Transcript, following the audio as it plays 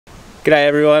G'day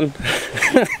everyone.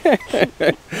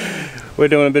 We're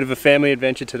doing a bit of a family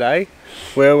adventure today.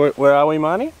 Where are we,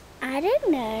 Marnie? I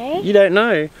don't know. You don't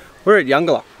know? We're at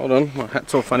Eungella. Hold on, my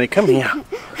hat's all funny. Come here.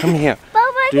 Come here. But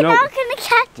we're not going to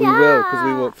catch up. We will, because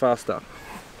we walk faster.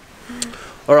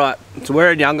 Alright, so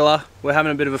we're at Eungella. We're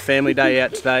having a bit of a family day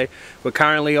out today. We're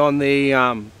currently on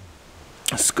the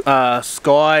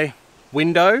Sky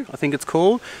window, I think it's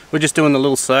called. We're just doing the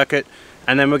little circuit,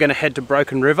 and then we're going to head to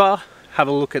Broken River, have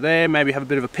a look at there, maybe have a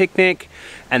bit of a picnic,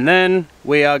 and then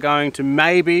we are going to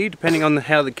maybe, depending on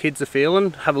how the kids are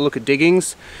feeling, have a look at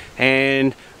diggings.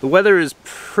 And the weather is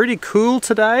pretty cool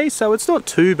today, so it's not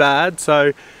too bad.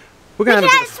 So we're going to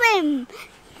have a swim.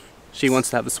 She wants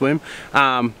to have a swim.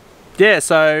 Yeah,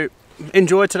 so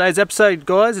enjoy today's episode,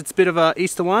 guys. It's a bit of a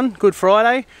Easter one, Good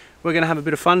Friday. We're going to have a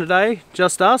bit of fun today,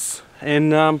 just us,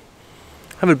 and have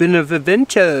a bit of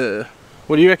adventure.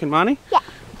 What do you reckon, Marnie? Yeah,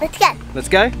 let's go. Let's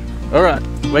go? Alright,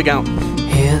 we're going.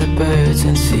 Hear the birds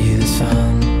and see the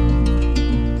sun.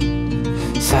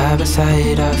 Side by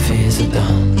side our fears are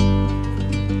done.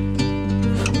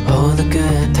 All the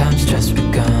good times just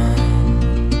begun.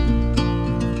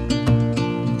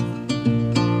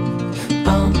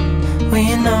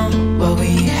 We know what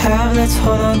we have, let's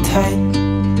hold on tight.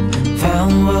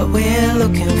 Found what we're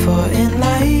looking for in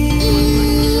life.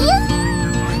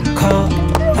 Call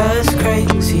us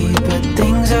crazy, but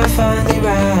things are finally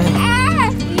right.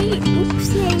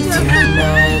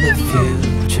 Tonight the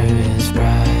future is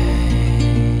bright.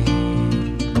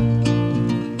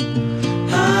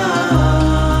 Oh,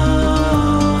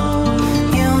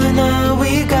 you and I,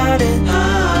 we got it.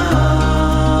 Oh,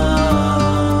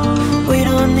 we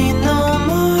don't need no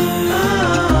more.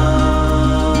 Oh,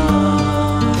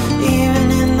 even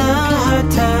in the hard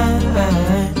times,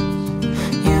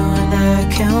 you and I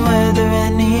can weather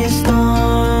any storm.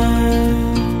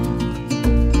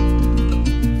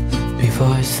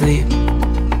 Before I sleep,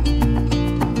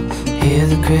 hear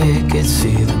the crickets,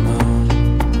 see the moon.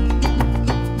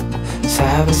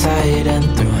 Side by side and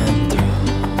through.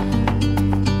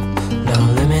 No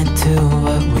limit to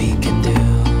what we can do.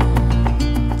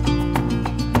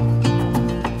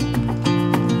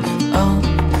 Oh,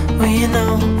 we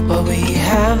know what we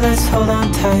have, let's hold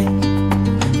on tight.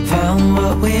 Found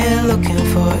what we're looking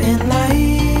for in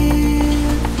life.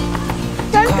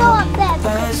 Don't go up there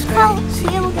because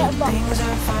you'll get lost. Things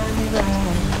are finally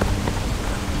right.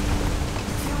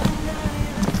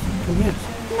 Come here.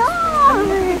 No!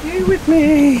 You with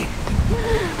me?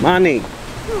 Marnie.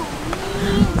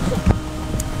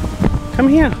 Come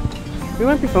here. We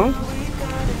won't be fine.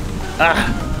 Ah.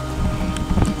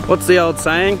 What's the old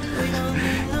saying?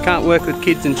 Can't work with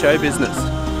kids in show business.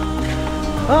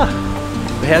 Ah.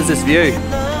 How's this view?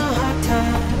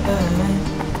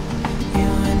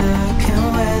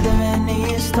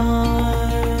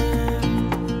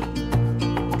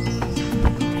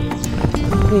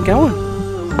 Where are you going?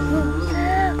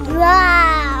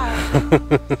 Wow!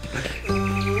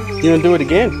 You want to do it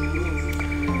again?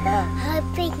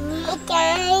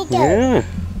 Yeah.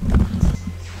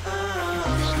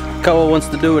 Cole wants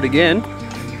to do it again.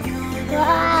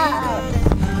 Wow!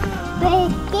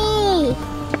 Baby!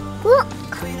 Look!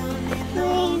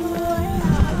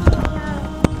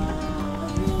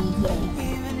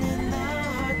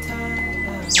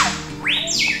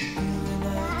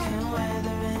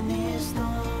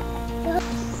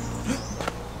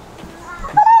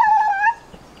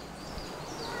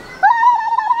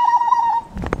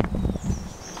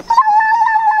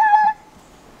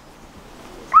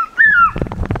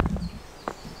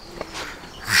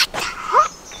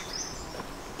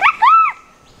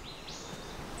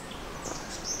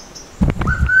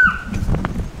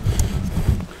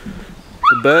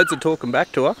 The birds are talking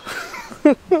back to her.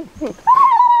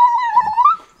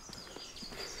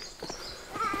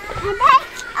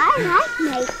 I like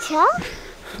nature.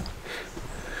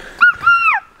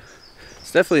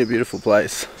 It's definitely a beautiful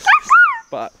place.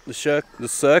 But the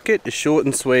circuit is short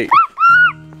and sweet.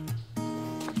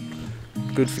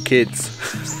 Good for kids.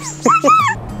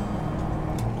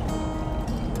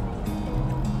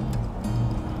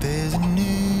 There's a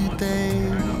new day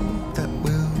that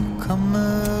will come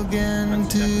again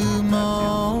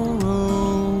tomorrow.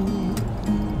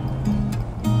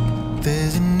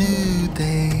 There's a new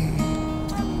day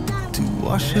to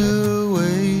wash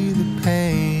away the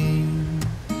pain.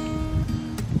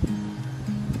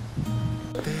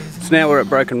 So now we're at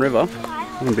Broken River.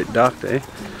 A bit dark there.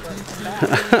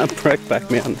 Breakback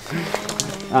Mountain.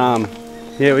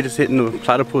 Yeah, we're just hitting the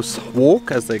platypus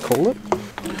walk, as they call it.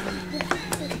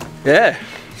 Yeah,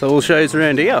 so we'll show you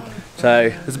around here. So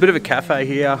there's a bit of a cafe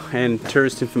here and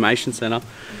tourist information centre.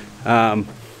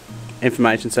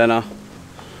 information centre,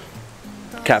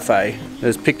 cafe.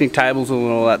 There's picnic tables and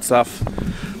all that stuff.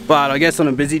 But I guess on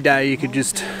a busy day you could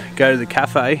just go to the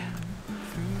cafe.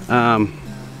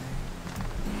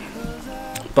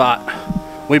 But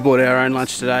we bought our own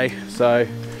lunch today, so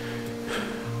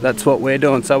that's what we're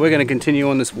doing. So we're going to continue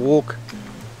on this walk,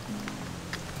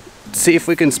 see if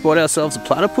we can spot ourselves a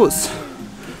platypus.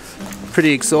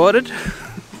 Pretty excited.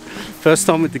 First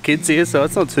time with the kids here, so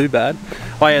it's not too bad.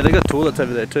 Oh yeah, they got toilets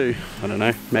over there too. I don't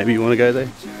know, maybe you want to go there.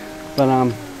 But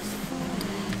I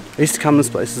used to come to this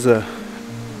place as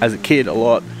a kid a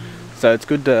lot, so it's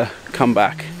good to come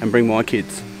back and bring my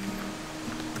kids.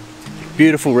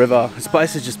 Beautiful river. This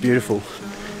place is just beautiful.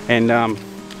 And I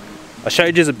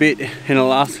showed you a bit in the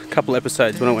last couple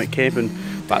episodes when I went camping,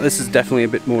 but this is definitely a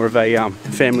bit more of a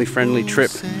family friendly trip,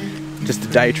 just a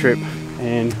day trip.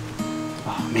 And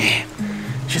oh man,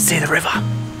 you should see the river.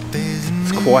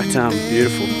 It's quite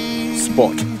beautiful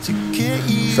spot.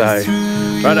 So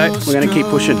righto, we're going to keep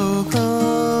pushing.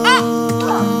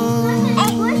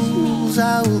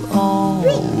 I will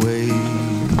always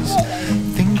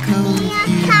think of you.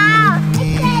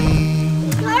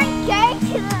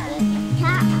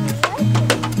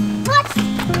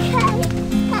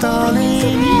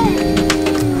 Darling,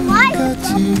 you got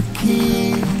to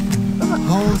keep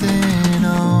holding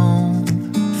on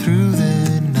through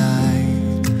the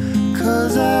night,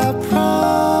 'cause I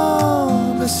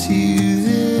promise you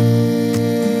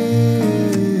this: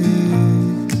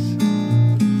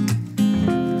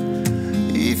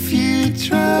 if you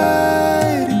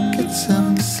try to get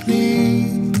some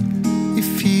sleep,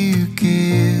 if you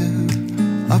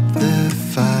give up the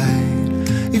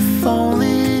fight, if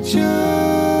only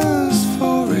just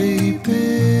for a bit,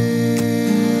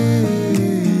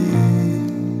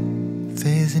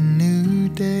 there's a new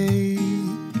day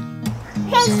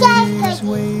is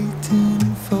waiting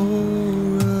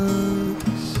for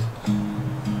us.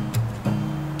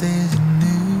 There's a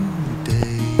new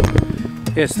day.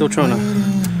 Yeah, still trying to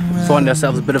find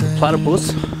ourselves a bit of a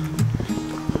platypus.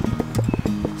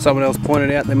 Someone else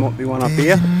pointed out there might be one up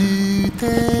here.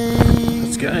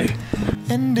 Let's go.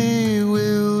 And it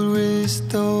will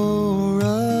restore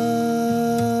us.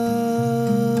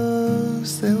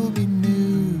 There'll be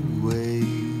new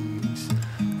ways.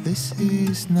 This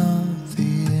is not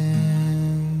the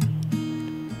end.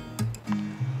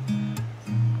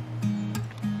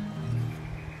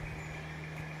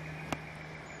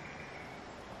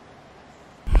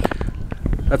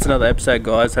 That's another episode,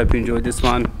 guys. Hope you enjoyed this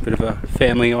one. Bit of a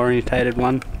family orientated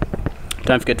one.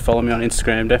 Don't forget to follow me on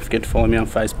Instagram. Don't forget to follow me on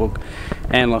Facebook.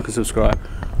 And like and subscribe.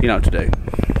 You know what to do.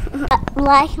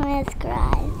 Like and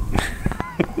subscribe.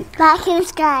 Like and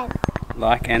subscribe.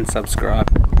 Like and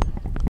subscribe.